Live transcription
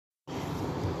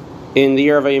In the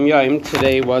year of Ayim Yom,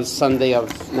 today was Sunday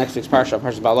of next week's Parsha,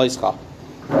 Parshas Ba'aloischa.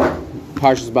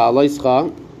 Parshas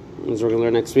Ba'aloischa, as we're going to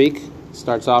learn next week,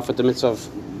 starts off with the mitzvah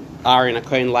of Aaron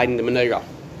HaKohen lighting the menorah.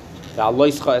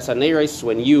 Ba'aloischa es haneros,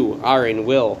 when you, Aaron,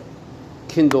 will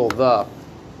kindle the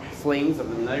flames of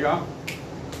the menorah.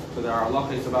 So there are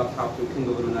halachos about how to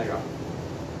kindle the menorah.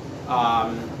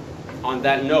 On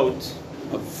that note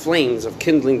of flames, of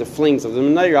kindling the flames of the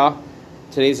menorah,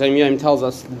 today's Ayim Yom tells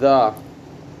us the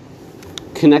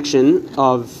connection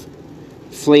of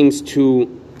flames to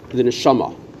the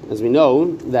neshama. As we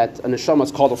know, that a neshama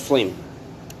is called a flame.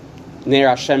 Ner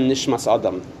Hashem nishmas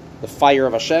adam. The fire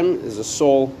of Hashem is the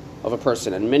soul of a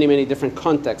person. And many different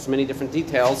contexts, many different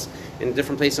details, in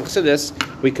different places of Chassidus,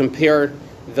 we compare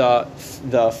the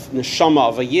neshama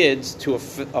of a yid to a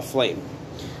flame.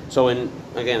 So,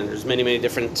 again, there's many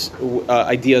different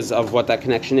ideas of what that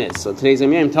connection is. So today's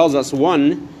Ayim Yom tells us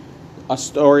a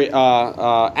story,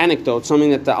 anecdote,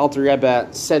 something that the Alter Rebbe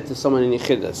said to someone in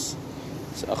Yechidus.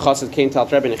 So a chassid came to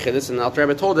Alter Rebbe in Yechidus, and the Alter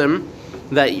Rebbe told him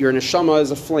that your neshama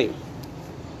is a flame.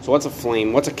 So what's a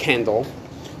flame? What's a candle?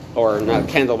 Or not a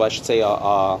candle, but I should say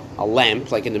a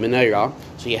lamp, like in the menorah.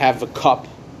 So you have a cup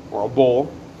or a bowl,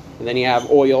 and then you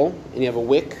have oil, and you have a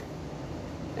wick,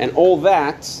 and all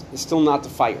that is still not the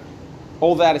fire.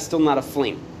 All that is still not a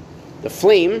flame. The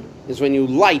flame is when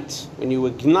you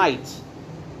ignite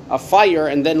a fire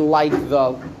and then light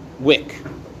the wick,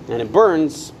 and it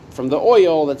burns from the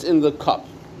oil that's in the cup.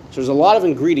 So there's a lot of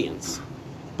ingredients,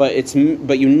 but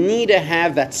you need to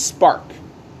have that spark.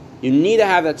 You need to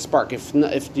have that spark. If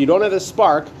you don't have the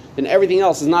spark, then everything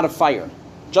else is not a fire.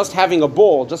 Just having a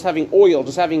bowl, just having oil,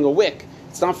 just having a wick,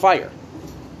 it's not fire.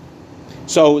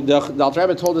 So the Alter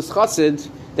Rebbe told this chassid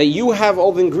that you have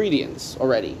all the ingredients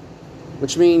already,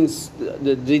 which means in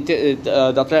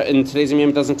today's Ayim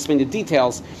Yom doesn't explain the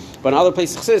details, but in other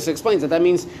places Chassidus explains that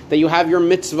means that you have your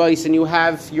mitzvahs and you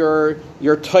have your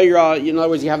Torah. In other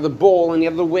words, you have the bowl and you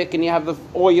have the wick and you have the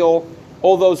oil,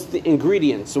 all those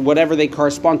ingredients, whatever they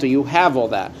correspond to. You have all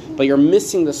that, but you're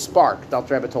missing the spark. The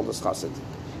Alter Rebbe told this chassid,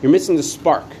 you're missing the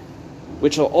spark,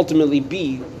 which will ultimately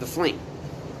be the flame.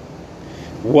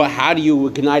 How do you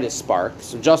ignite a spark?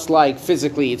 So just like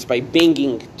physically, it's by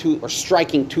banging or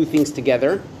striking two things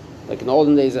together. Like in the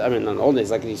olden days,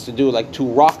 like they used to do, like two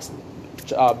rocks,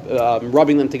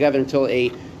 rubbing them together until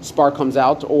a spark comes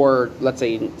out, or let's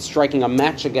say striking a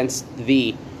match against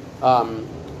the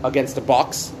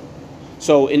box.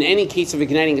 So in any case of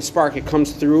igniting a spark, it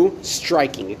comes through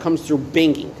striking. It comes through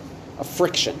banging, a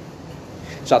friction.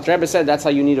 So Alter Rebbe said that's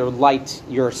how you need to light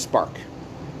your spark,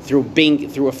 through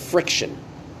a friction.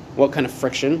 What kind of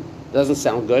friction? Doesn't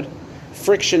sound good.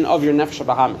 Friction of your nefesh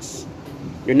habahamis.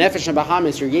 Your nefesh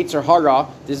habahamis, your yetzer hara,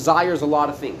 desires a lot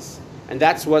of things, and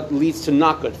that's what leads to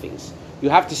not good things. You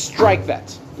have to strike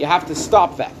that. You have to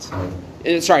stop that.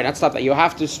 Sorry, not stop that. You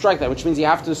have to strike that, which means you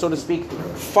have to, so to speak,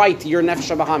 fight your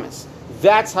nefesh habahamis.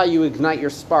 That's how you ignite your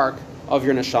spark of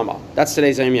your neshama. That's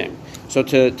today's Ayim Yom. So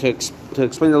to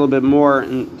explain a little bit more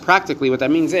and practically, what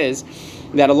that means is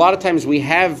that a lot of times we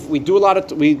do a lot of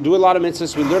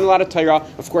mitzvahs, we learn a lot of Torah.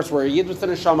 Of course, we're a yid with the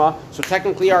neshama, so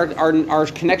technically our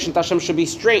connection to Hashem should be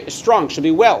strong, should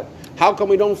be well. How come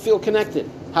we don't feel connected?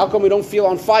 How come we don't feel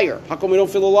on fire? How come we don't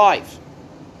feel alive?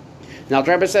 Now,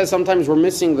 the Rebbe says sometimes we're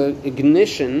missing the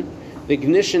ignition. The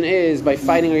ignition is by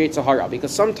fighting our yetzer hara,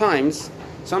 because sometimes,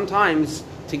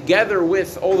 together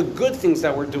with all the good things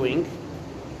that we're doing,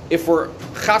 if we're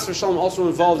chas v'shalom also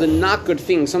involved in not good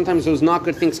things, sometimes those not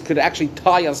good things could actually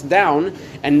tie us down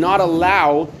and not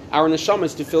allow our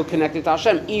neshamas to feel connected to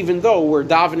Hashem, even though we're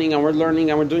davening and we're learning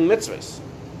and we're doing mitzvahs.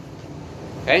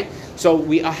 Okay? So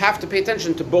we have to pay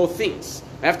attention to both things.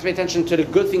 We have to pay attention to the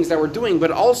good things that we're doing,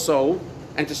 but also,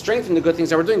 and to strengthen the good things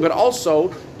that we're doing, but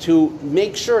also to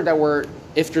make sure that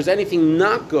if there's anything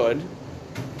not good,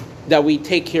 that we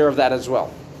take care of that as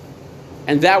well.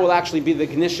 And that will actually be the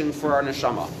ignition for our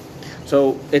neshama.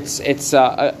 So it's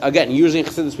again, usually in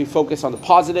Chassidus we focus on the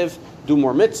positive, do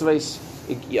more mitzvahs,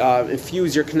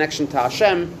 infuse your connection to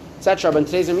Hashem, etc. But in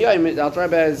today's Ayim Yom, the Alter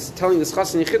Rebbe is telling this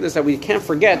chassid in Yechidus that we can't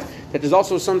forget that there's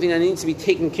also something that needs to be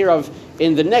taken care of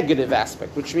in the negative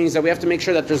aspect, which means that we have to make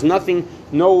sure that there's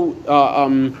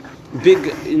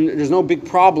there's no big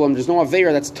problem, there's no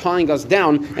aveira that's tying us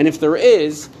down, and if there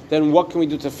is, then what can we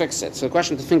do to fix it? So the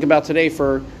question to think about today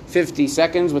for 50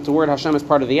 seconds with the word Hashem as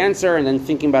part of the answer, and then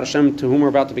thinking about Hashem to whom we're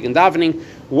about to begin davening.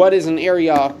 What is an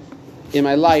area in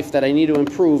my life that I need to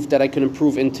improve, that I can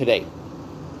improve in today?